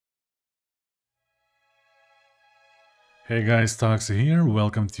Hey guys, Toxi here.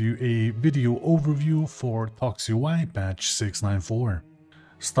 Welcome to a video overview for ToxiUI Patch 694.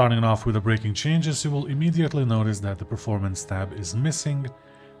 Starting off with the breaking changes, you will immediately notice that the performance tab is missing.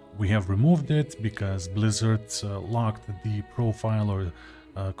 We have removed it because Blizzard locked the profile or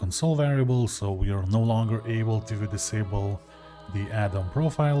console variable, so we are no longer able to disable the add-on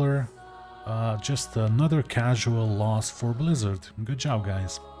profiler. Just another casual loss for Blizzard. Good job,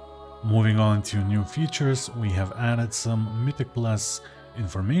 guys. Moving on to new features, we have added some Mythic Plus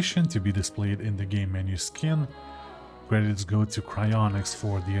information to be displayed in the game menu skin. Credits go to Cryonics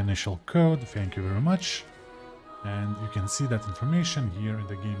for the initial code, thank you very much. And you can see that information here in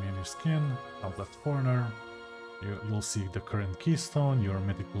the game menu skin, top left corner. You'll see the current keystone, your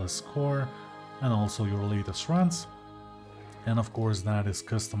Mythic Plus score, and also your latest runs. And of course that is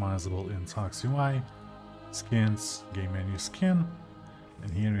customizable in ToxiUI, skins, game menu skin.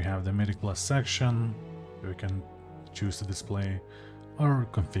 And here you have the Mythic Plus section, where you can choose to display or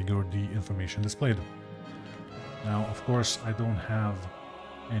configure the information displayed. Now, of course, I don't have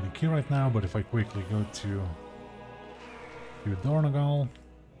any key right now, but if I quickly go to Dornagal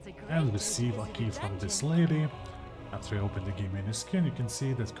and receive a key from this lady, after I open the game menu skin, you can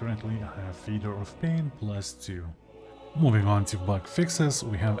see that currently I have Feeder of Pain +2. Moving on to bug fixes,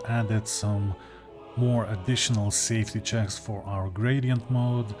 we have added some more additional safety checks for our gradient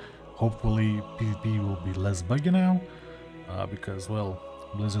mode. Hopefully PvP will be less buggy now, because, well,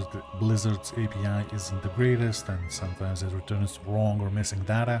 Blizzard's API isn't the greatest and sometimes it returns wrong or missing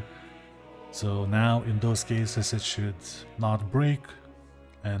data. So now in those cases it should not break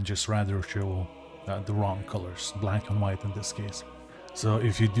and just rather show the wrong colors, black and white in this case. So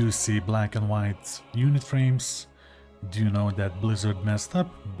if you do see black and white unit frames, do know that Blizzard messed up,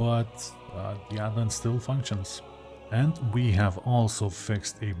 but the add-on still functions. And we have also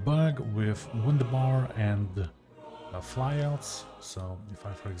fixed a bug with Wunderbar and flyouts. So if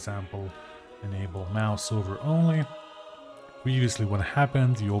I, for example, enable mouse over only, previously what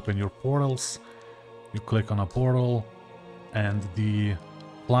happened, you open your portals, you click on a portal, and the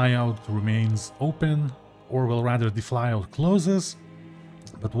flyout remains open, or well, rather the flyout closes,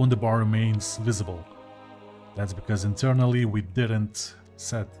 but Wunderbar remains visible. That's because internally we didn't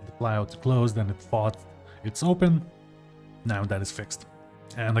set the flyout to closed and it thought it's open. Now that is fixed.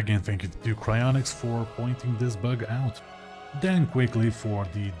 And again, thank you to Cryonics for pointing this bug out. Then quickly for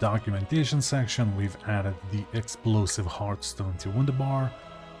the documentation section, we've added the explosive heartstone to Wunderbar.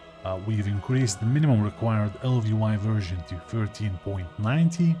 We've increased the minimum required LVUI version to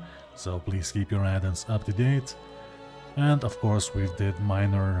 13.90, so please keep your add-ons up to date. And of course we did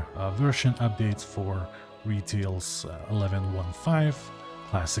minor version updates for Retails 11.15,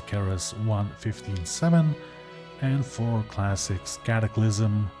 Classic Eras 1.15.7, and for Classics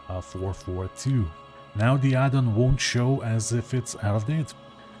Cataclysm 4.4.2. Now the add-on won't show as if it's out of date.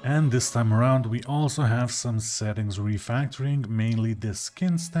 And this time around we also have some settings refactoring, mainly the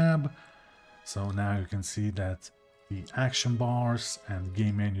skins tab. So now you can see that the action bars and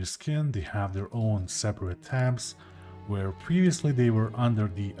game menu skin, they have their own separate tabs, where previously they were under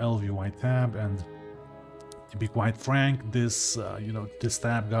the LVUI tab. And to be quite frank, this this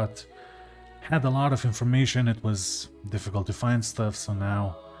tab had a lot of information. It was difficult to find stuff, so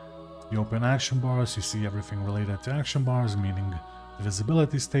now you open action bars, you see everything related to action bars, meaning the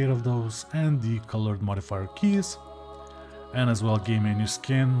visibility state of those and the colored modifier keys. And as well, game menu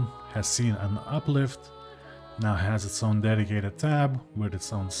skin has seen an uplift, now has its own dedicated tab with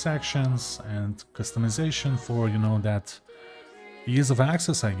its own sections and customization for, that ease of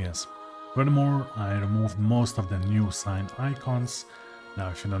access, I guess. Furthermore, I removed most of the new sign icons. Now,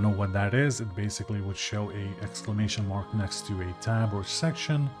 if you don't know what that is, it basically would show an exclamation mark next to a tab or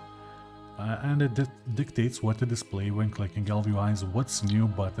section, and it dictates what to display when clicking LVUI's What's New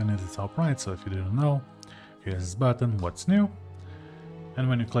button in the top right. So if you didn't know, here's this button, What's New, and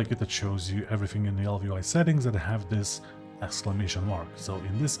when you click it, it shows you everything in the LVUI settings that have this exclamation mark. So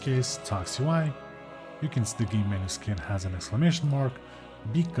in this case, ToxiUI, you can see the game menu skin has an exclamation mark,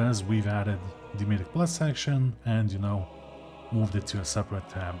 because we've added the Mythic Plus section and, moved it to a separate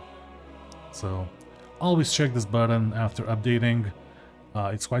tab. So always check this button after updating,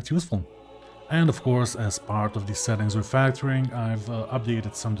 it's quite useful. And of course, as part of the settings refactoring, I've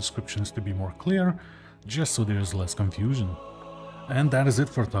updated some descriptions to be more clear, just so there's less confusion. And that is it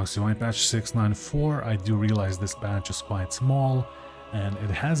for ToxiUI Patch 694. I do realize this patch is quite small, and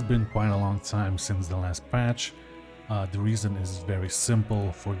it has been quite a long time since the last patch. The reason is very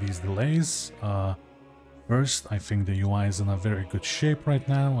simple for these delays. First, I think the UI is in a very good shape right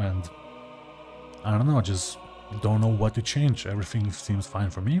now, and I don't know, just don't know what to change. Everything seems fine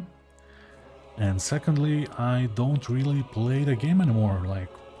for me. And secondly, I don't really play the game anymore.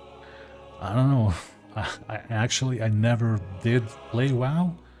 Like, I don't know. I never did play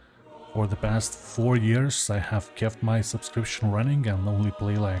WoW. For the past 4 years, I have kept my subscription running and only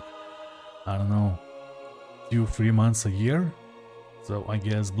play like, I don't know, 2-3 months a year. So I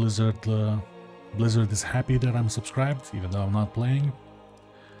guess Blizzard is happy that I'm subscribed, even though I'm not playing.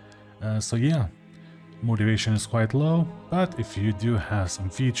 So yeah, motivation is quite low, but if you do have some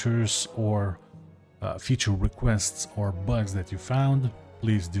features or feature requests or bugs that you found,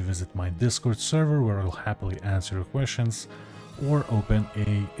 please do visit my Discord server where I'll happily answer your questions or open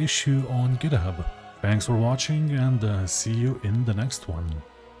a issue on GitHub. Thanks for watching and see you in the next one.